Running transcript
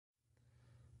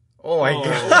Oh my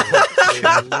god!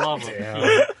 I love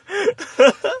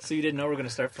them. So you didn't know we were going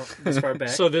to start from this far back?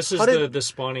 So this is the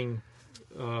spawning.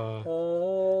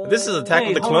 This is Attack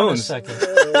of the hold on a Clones. second.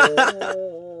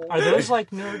 Are those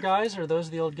like newer guys or are those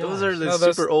the old guys? Those are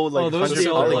the super old, like, those are 100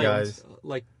 the old poly guys.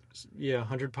 Like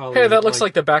 100 poly. Hey, that looks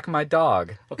like the back of my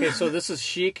dog. Okay, so this is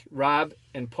Sheik, Rob,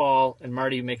 and Paul, and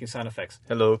Marty making sound effects.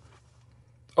 Hello.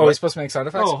 Oh, we're supposed to make sound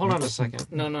effects? Oh, hold on a second.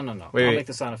 No. Wait. I'll make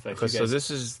the sound effects. Okay, so this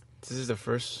is the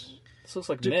first. This looks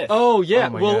like myth. Oh yeah, Oh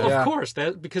my well God. of course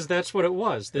because that's what it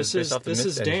was. This It's is off the Myth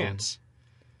engine. dance.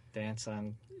 Dance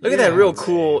on. Look at that real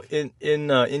cool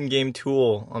in-game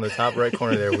tool on the top right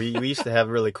corner there. We used to have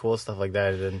really cool stuff like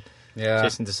that, and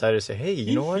Jason decided to say, "Hey,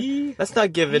 you know what? Let's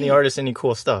not give any artists any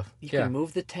cool stuff." You can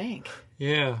move the tank.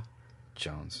 Yeah.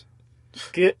 Jones.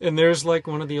 And there's like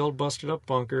one of the old busted up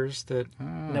bunkers that.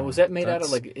 Now was that made out of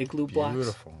like igloo blocks?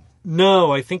 Beautiful.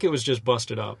 No, I think it was just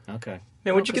busted up. Okay.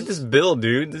 Man, where'd you get this build,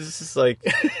 dude? This is like.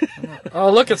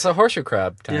 Oh, look, it's a horseshoe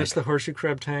crab tank. Yeah, it's the horseshoe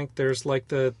crab tank. There's like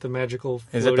the magical.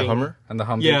 Is that the Hummer? And the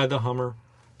Humvee. Yeah, the Hummer.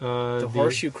 The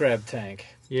horseshoe crab tank.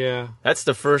 Yeah. That's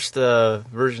the first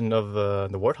version of the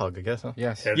Warthog, I guess, huh?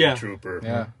 Yes. Yeah. Trooper.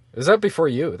 Yeah. Is that before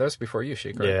you? That was before you,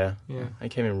 Sheik, right? Yeah. I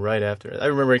came in right after. I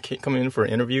remember coming in for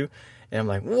an interview, and I'm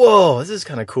like, "Whoa, this is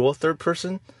kind of cool. Third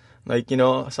person, like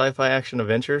sci-fi action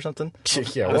adventure or something."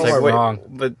 Yeah, I was what's like, "Wait, wrong?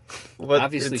 but what?"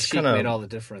 Obviously, it's Sheik kinda, made all the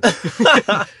difference.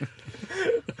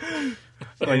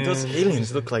 like those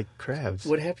aliens look like crabs.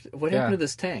 What happened? What happened to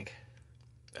this tank?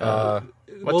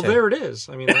 Well, tank? there it is.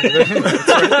 I mean,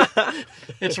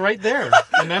 it's right there,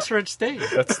 and that's where it stays.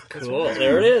 That's Cool.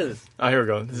 There it is. Oh, here we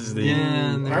go. This is the.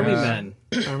 And Army men.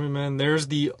 Army men. There's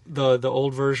the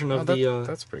old version of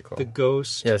That's pretty cool. the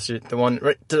Ghost. Yes, the one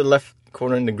right to the left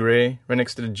corner in the gray, right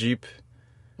next to the Jeep.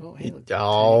 Oh, hey, look,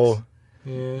 Oh.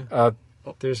 Yeah.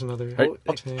 There's another. Right.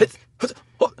 tank.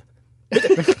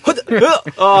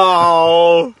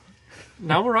 Oh.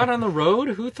 Now we're out on the road.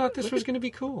 Who thought this was going to be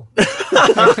cool?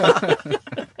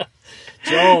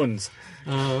 Jones.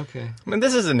 Oh, okay. Man,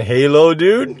 this isn't Halo,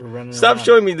 dude. We're running Stop around.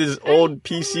 showing me this old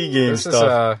PC game This is,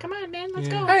 stuff. Come on, man. Let's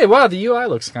go. Hey, wow, the UI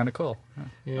looks kind of cool.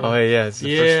 Yeah. Oh yeah, it's the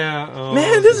Yeah. first...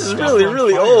 Man, this is really,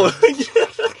 really old.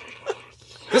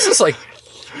 This is like...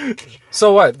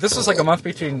 So what? This was like a month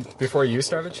before you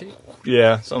started, Sheik?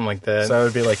 Yeah, something like that. So that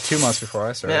would be like 2 months before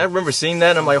I started. Man, I remember seeing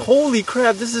that, and I'm like, holy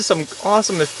crap, this is some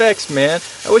awesome effects, man.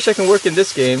 I wish I can work in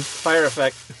this game. Fire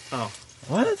effect. Oh.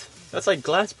 What? That's like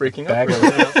glass breaking up. Bag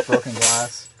of broken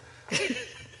glass.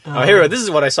 Oh, here, this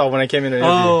is what I saw when I came in.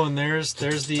 Oh, and there's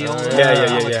the old yeah.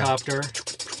 helicopter.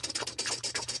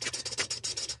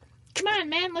 Come on,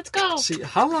 man. Let's go. See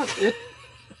how long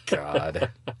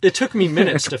God. it took me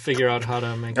minutes to figure out how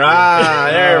to make. Ah,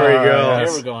 there we go. Here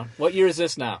we're going. What year is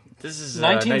this now? This is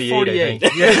 1948.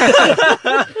 98,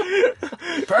 I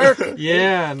think. Park.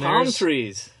 Yeah, and Palm there's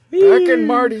trees. Back in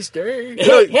Marty's day.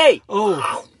 Hey.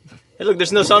 oh, Hey, look,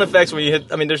 there's no sound effects when you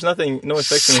hit. I mean, there's no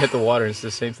effects when you hit the water. It's the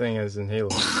same thing as in Halo.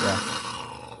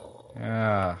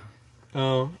 Yeah.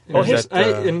 oh, Where's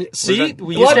that, and see, that-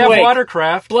 we used to have Bloodwake.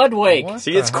 watercraft. Bloodwake. What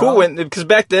See, the it's cool hell? because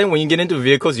back then when you get into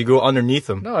vehicles, you go underneath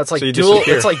them. No, it's like so you dual.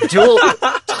 disappear. It's like dual.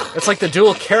 It's like the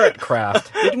dual carrot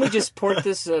craft. Didn't we just port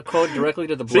this code directly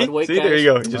to the See, Bloodwake see, guys? there you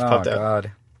go. It just Oh popped out.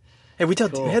 God. Hey, we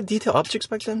had detail objects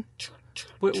back then.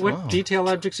 What detail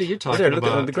objects are you Right talking there, look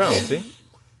about? at the ground. See?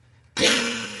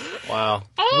 Wow.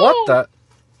 What the?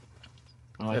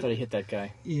 Oh, I thought he hit that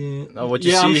guy. Yeah, What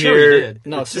you yeah, see I'm sure here? he did.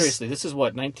 No, It's seriously. This is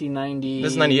what, 1990?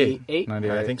 This is 98.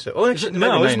 98. I think so. Oh, actually,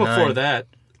 No, it was 99. before that.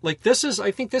 Like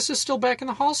I think this is still back in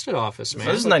the Halstead office, man.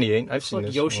 No, this is 98. I've It's seen like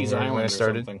this Yoshi's when Island I or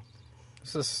started. something.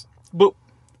 This is. But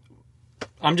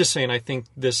I'm just saying, I think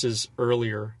this is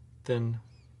earlier than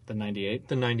The 98?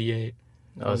 the 98.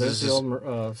 Oh, There's this the is old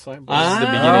cyber. Ah. the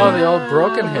beginning. Oh, the old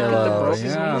broken Halo. broken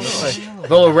Yeah, Halo. that's like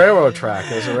the little railroad track.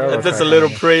 There's a railroad. that's a track little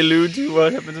on it. prelude to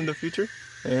what happens in the future.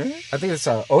 Yeah. I think it's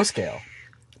O scale.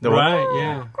 Right,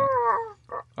 yeah.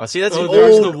 Oh, see, that's Oh, the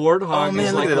there's old. the Warthog. Oh man,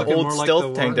 is look like at the looking old more like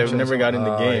stealth the tank that Warthog. never got in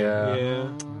the game. Yeah. Yeah.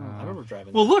 I remember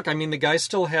driving Well, look, I mean, the guy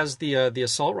still has the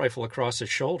assault rifle across his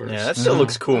shoulders. Yeah, that still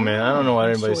looks cool, man. I don't know what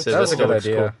anybody says. That's that a good still looks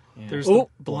idea. cool. Yeah. There's Ooh,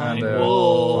 the blind And,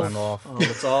 wolf. blind wolf. Oh,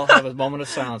 let's all have a moment of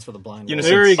silence for the blind wolf.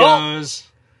 Unison. There he Oh! goes.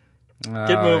 Oh,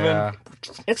 Get moving. yeah.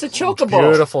 It's a chocobo.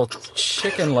 Beautiful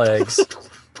chicken legs.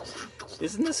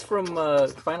 Isn't this from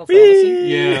Final Fantasy?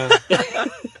 Yeah.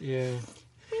 Yeah.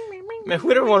 Man,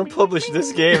 who'd ever want to publish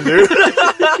this game, dude?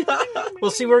 Well,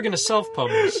 see, we're going to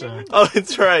self-publish, so. Oh,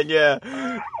 that's right, yeah.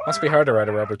 Must be hard to ride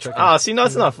a rubber chicken. Ah, see, no,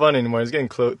 it's not fun anymore. It's getting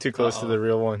too close to the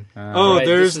real one. Oh, Right,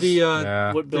 there's this the, is-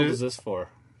 yeah. What build There's- is this for?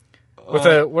 With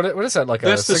a what is that, like a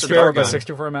That's the 64 by Spear gun.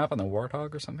 64 map on the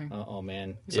Warthog or something? Oh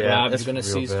man. Yeah, Rob, that's you're gonna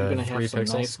real see. You're bad. gonna have 3 some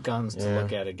pixels. nice guns to Yeah.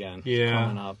 look at again. Yeah.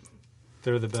 Coming up.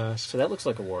 They're the best. So that looks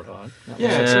like a Warthog.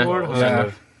 Yeah, it's a Warthog. kind Yeah.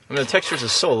 of. I mean, the textures are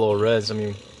so low res. I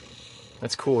mean,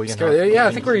 that's cool. You know, Yeah,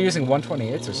 I think we were using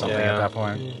 128s or something Yeah. at that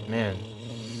point. man,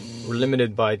 we're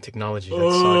limited by technology. That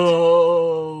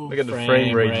Oh, sucks. Look at the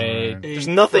frame rate. Eight There's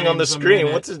nothing on the frames a screen.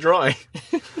 minute. What's his drawing?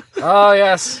 Oh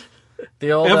yes,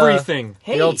 the old Everything.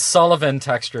 Hey, the old Sullivan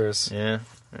textures. Yeah,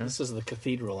 this is the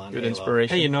cathedral on good Halo.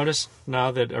 inspiration. Hey, you notice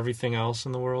now that everything else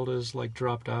in the world is like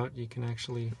dropped out, you can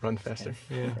actually. Run faster.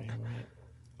 Yeah. Frame rate.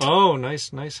 Oh,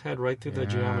 nice head right through the Yeah.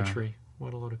 geometry.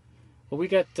 What a load of. Well, we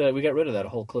got rid of that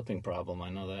whole clipping problem. I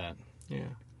know that. Yeah.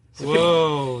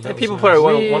 Whoa. Yeah, That people was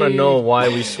probably nice. want to know why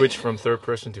we switched from third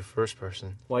person to first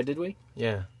person. Why did we?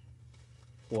 Yeah.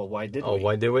 Well, why did Oh, we?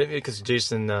 why did we? Because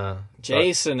Jason.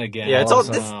 Jason again. Yeah, it's all.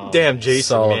 Oh. It's damn Jason,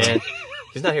 Solid. man.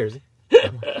 He's not here, is he?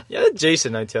 Yeah,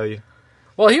 Jason, I tell you.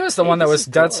 Well, he was the one that this was is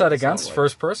dead cool. set It's against solid.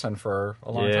 first person for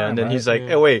a long Yeah, time. and then right? he's like, Yeah.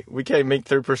 "Hey, wait, we can't make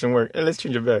third person work. Let's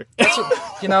change it back."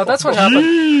 you know, that's what happened.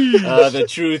 The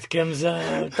truth comes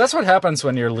out. That's what happens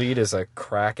when your lead is a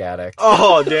crack addict.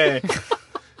 Oh, dang.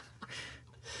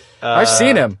 I've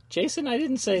seen him. Jason, I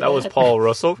didn't say that. That was Paul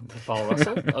Russell. Paul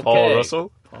Russell. Okay. Paul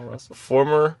Russell, Paul Russell.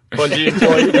 former Bungie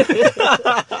employee.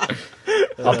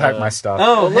 I'll pack my stuff.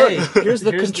 Oh, hey. Here's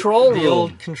the control the room.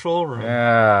 old control room.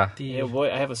 Yeah, The, Yeah,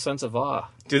 boy, I have a sense of awe.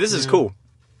 Dude, this is cool.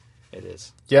 It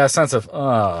is. yeah, sense of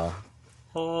Hey,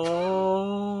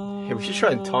 we should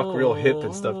try and talk real hip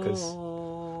and stuff, because...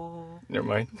 Never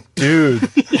mind. dude,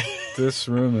 this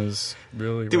room is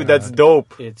really Dude, rad. that's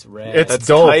dope. It's rad. It's That's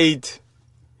dope. tight.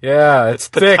 Yeah, it's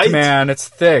That's thick, tight. man. It's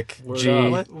thick. Word G.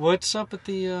 up. What? What's up at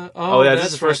the? Oh, yeah, this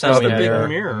that's is the first right, time that's we the had big a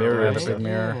mirror. mirror, right? the big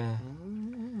mirror. Yeah.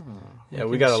 Yeah, You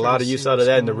we can got a sort lot of of use see out of what's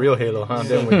that in the going real on. Halo, huh? Yeah.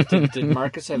 Didn't we? Did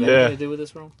Marcus have Yeah. anything to do with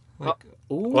this room? Like,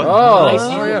 Ooh, What? Oh, nice.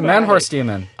 oh yeah, Manhorse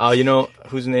Demon. Oh, you know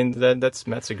whose name that? That's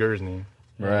Matt Segur's name.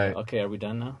 Right. Okay, are we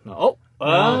done now? No.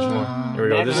 Oh, Here we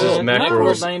go. This is Macworld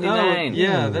Macworld. 99. Oh,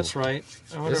 yeah, that's right.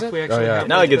 I wonder Is if it? we actually Oh, yeah. have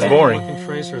Now like it gets the boring. fucking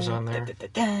tracers on there.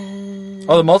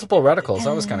 Oh, the multiple reticles.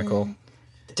 That was kind of cool.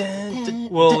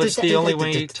 Well, it's the only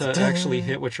way to actually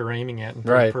hit what you're aiming at in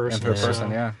third Right. person. In third so-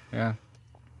 person. Yeah. Yeah.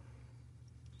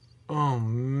 Oh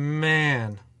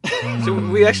man. So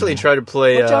we actually tried to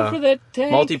play Watch out for that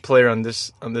tank. multiplayer on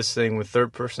this thing with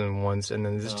third person once, and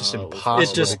then it's just Oh, impossible.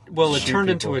 It just to it shoot turned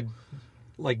people. into a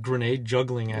like grenade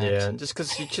juggling act. Yeah, just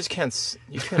because you just can't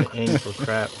aim for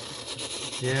crap.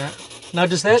 Yeah. Now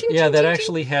does that? Yeah, that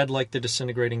actually had like the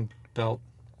disintegrating belt.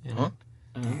 In Huh?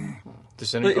 it.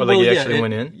 Disintegrate. Well, Oh, like you yeah, actually it-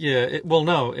 went in. Yeah.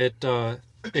 No.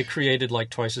 It created like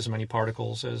twice as many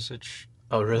particles as it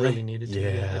Oh, really? really needed to.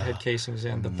 Yeah. It had casings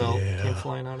in. The belt came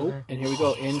flying out of there. And here we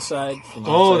go inside. From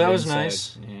Oh, outside that to was inside.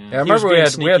 nice. Yeah. Yeah, I He was remember we being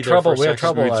had sneaky there trouble. for a We had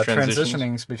second. trouble Smooth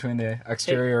transitions. transitioning between the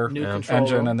exterior New Yeah. control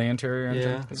engine room. and the interior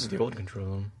engine. Yeah. This is the old control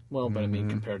room. Well, but I mean,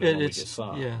 compared to what we It's just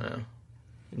saw. yeah. Yeah.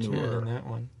 It's Newer. newer than that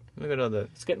one. Look at all that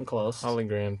It's getting close.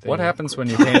 hologram thing. What happens when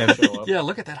you paint a, Show up. Yeah,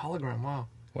 look at that hologram. Wow.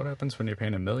 What happens when you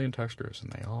paint a million textures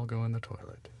and they all go in the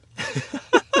toilet?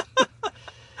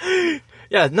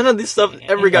 Yeah, none of this stuff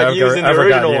ever got Ever- used in the ever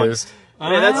got original one. used.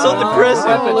 Man, that's so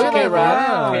depressing. Oh, look at okay, that.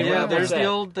 Rob. Okay, Yeah, Rob, there's what's the that?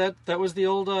 old that was the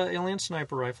old alien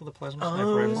sniper rifle, the plasma sniper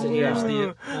Oh, rifle. yeah. There's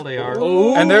the old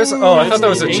AR. And there's I thought that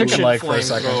was a The chicken ancient leg for a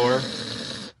second.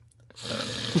 flamethrower.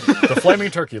 The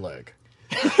flaming turkey leg.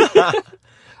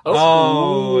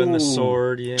 Oh, and the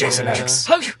sword. Yeah. Jason X.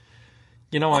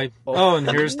 You know, and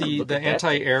here's the Look at that.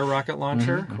 anti-air rocket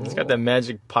launcher. It's got that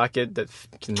magic pocket that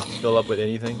can fill up with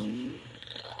anything.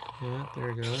 Yeah, there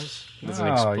it goes. It doesn't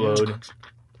Oh, yeah. explode.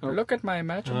 Look at my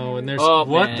imaginary. Oh, and there's Oh,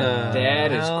 what man. the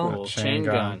That is hell? cool. Chain Chain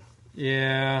gun. gun.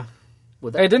 Yeah,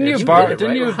 Well, Hey, didn't you did borrow? it,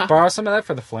 Didn't right? you borrow some of that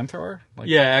for the flamethrower? Like,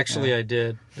 yeah. Actually, I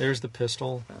did. There's the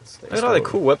pistol. Look at all the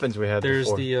cool weapons we had There's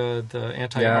before. the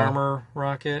anti-armor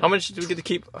rocket. How much did we get to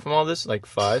keep from all this? Like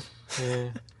 5? Yeah.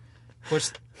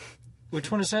 Which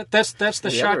one is that? That's the The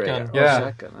other shotgun. AR. Yeah. Oh,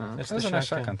 shotgun. That's That was the a nice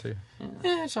shotgun. shotgun too.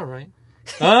 Yeah, it's all right.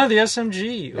 The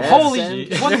SMG. SMG. Holy,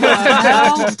 what the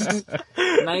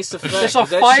hell? Nice effect. It's a Is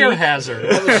that fire Sheik? hazard.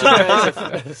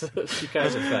 That was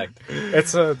Shikai's effect.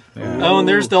 It's a Oh, and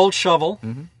there's the old shovel.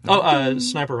 Oh,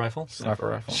 sniper rifle. sniper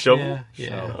rifle. Shovel?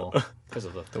 Yeah. Shovel. Because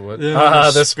of the... The wood.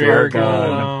 The spear gun.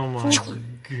 Oh my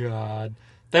god.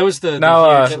 That was the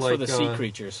Now, huge, That's for like, the sea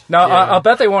creatures. No, Yeah. I'll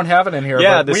bet they won't have it in here.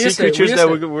 Yeah, but the we sea used to- creatures used that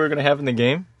to- we were going to have in the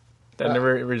game. That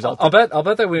never resulted. I'll bet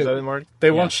that Is that it, Marty?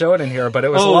 they won't show it in here. But it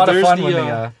was a Oh, lot of there's fun the, when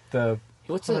the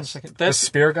What's Hold on a this? second. the That's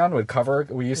spear gun would cover.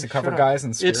 We used to cover Shut up. guys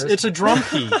in spears. it's a drum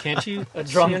key. Can't you? A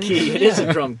drum see key. anything? It is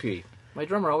a drum key. My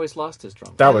drummer always lost his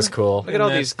drum. That was cool. Look at all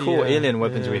these cool alien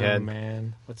weapons we had.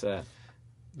 Man, What's that?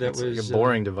 that It's was like a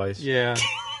boring device. Yeah.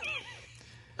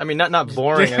 I mean, not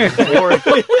boring. I mean, boring.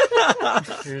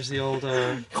 Here's the old.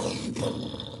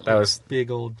 That was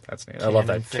big old. That's neat. I love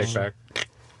that thing. kickback.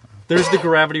 There's the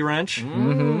gravity wrench.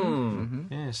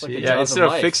 Mm-hmm. Yeah, see, Like the Yeah, Jaws instead of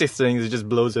of life. fixing things, it just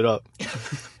blows it up.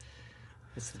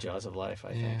 It's the jaws of life,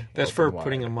 I think. yeah, that's for Open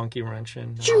putting wide. a monkey wrench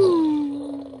in. It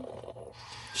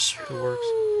works.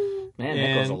 Man,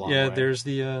 that goes a long way. there's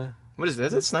the. What is that?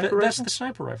 Is that sniper That's rifle? the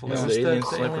sniper rifle. That's That's the the alien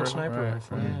alien sniper sniper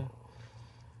rifle. rifle. Yeah.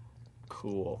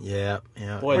 Cool. Yeah.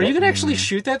 Boy, Or you that- can actually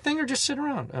shoot that thing or just sit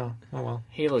around. Oh well.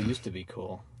 Halo used to be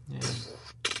cool. Yeah.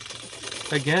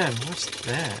 Again, what's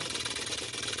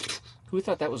that? Who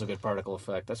thought that was a good particle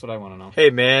effect? That's what I want to know. Hey,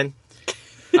 man.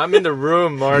 I'm in the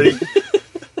room, Marty.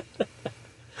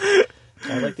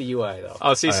 I like the UI, though.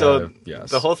 Oh, see, so yes.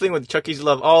 the whole thing with Chucky's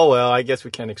Love. Oh, well, I guess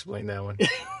we can't explain that one.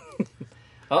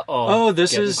 Uh-oh. Oh,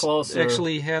 this Getting is closer.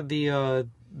 actually had the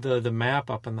map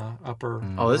up in the upper.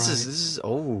 Oh, this right. is the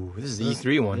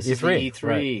E3 one. This is E3, the E3.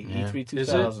 right. E3 Is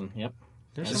it? 2000. Yep.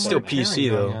 There's It's some still comparing PC,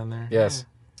 going though. on there. Yes.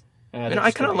 You know,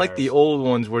 I kind of like the old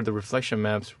ones where the reflection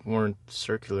maps weren't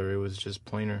circular. It was just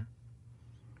planar.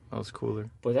 That was cooler.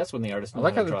 Boy, that's when the artist knows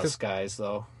like how to how draw this- skies,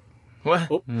 though. What?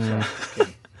 Oh, sorry.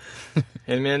 Kidding.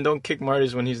 Hey, man, don't kick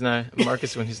Marcus when he's not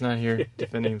here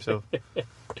defending himself.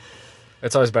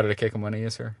 It's always better to kick him when he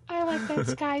is here. I like that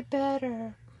sky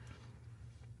better.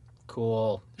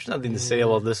 Cool. There's nothing to say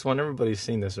about this one. Everybody's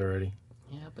seen this already.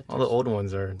 Yeah, but All the old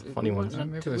ones are the funny ones.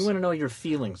 maybe we there's- want to know your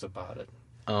feelings about it.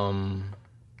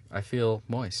 I feel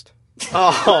moist.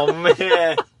 Oh,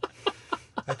 man.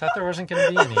 I thought there wasn't going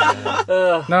to be any. Of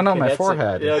that. No, my that's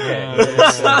forehead. Yeah,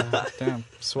 okay. Damn,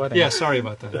 sweating. Yeah, sorry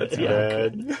about that. That's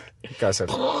bad. You guys have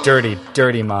dirty,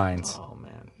 dirty minds. Oh,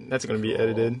 man. That's going to be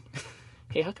edited.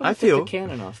 Hey, how come I I feel took the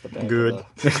cannon off the back good. of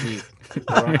the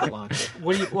rocket launcher?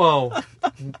 What do you? Whoa.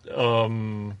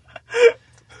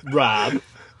 Rob.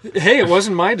 Hey, it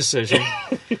wasn't my decision.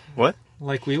 What?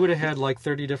 Like we would have had like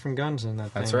 30 different guns in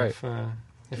that thing. That's right. If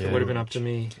Yeah. it would have been up to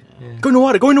me. Yeah. Go in the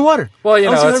water. Go in the water. Well, you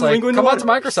How's know, it it's ever like, going to come on to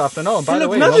water? Microsoft and and by the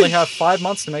Philip way, you only Nothing. have 5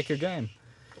 months to make your game.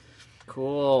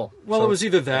 Cool. Well, it was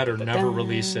either that or never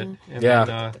release it. And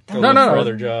Yeah. Go No, look no, for no.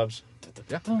 other jobs.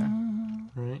 Yeah.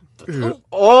 Right.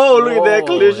 Oh, look at that Whoa,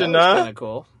 collision, that was huh? kind of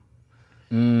cool.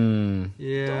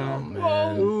 Yeah.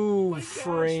 Man. Ooh,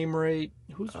 frame rate.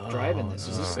 Who's driving this?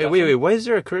 Is this Wait. Why is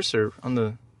there a cursor on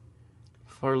the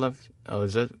far left? Oh,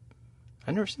 is that?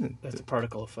 I've never seen it. That's a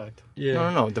particle effect.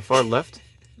 Yeah. No. The far left?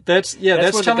 That's That's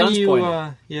where the telling gun's you.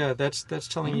 pointed. Yeah, that's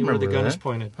telling I you where the remember gun is that.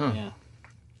 pointed. Huh. Yeah.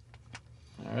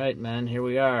 All right, man. Here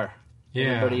we are.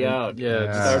 Yeah. Everybody out.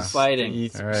 Yeah. Start fighting.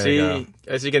 E3. There you go. See,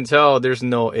 as you can tell, there's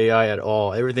no AI at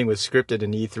all. Everything was scripted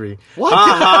in E3. What?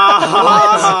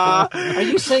 Are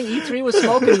you saying E3 was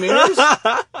smoke and mirrors?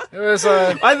 It was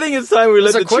I think it's time we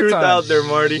let a the quick truth time. out there,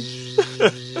 Marty.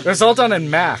 it was all done in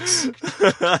Max.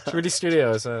 3D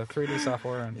Studios, 3D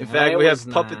software. And, In fact, it we have was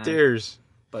not. puppeteers.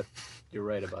 But you're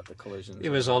right about the collisions. It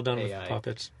was all done with AI.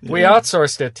 puppets. we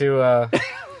outsourced it to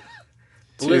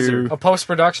To, a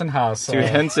post-production house. to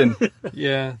Henson.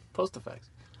 Yeah. Post effects.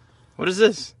 What is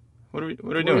this? What are we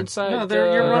We're doing? inside. No,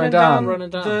 you're running down. down, Running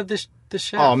down. the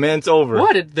shaft. Oh, man, it's over.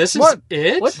 What? This is What?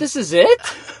 it? What? This is it?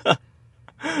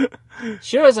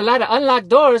 Sure, there's a lot of unlocked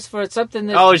doors for something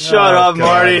that. Oh, shut up, God.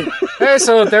 Marty. Hey,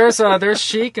 so there's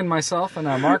Sheik and myself and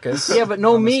Marcus. Yeah, but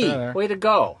no on the me. stair there. Way to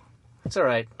go. It's all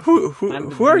right. Who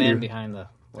I'm who the are man you? behind the.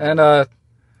 And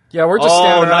yeah, we're just Oh,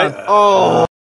 standing around. nice. Oh.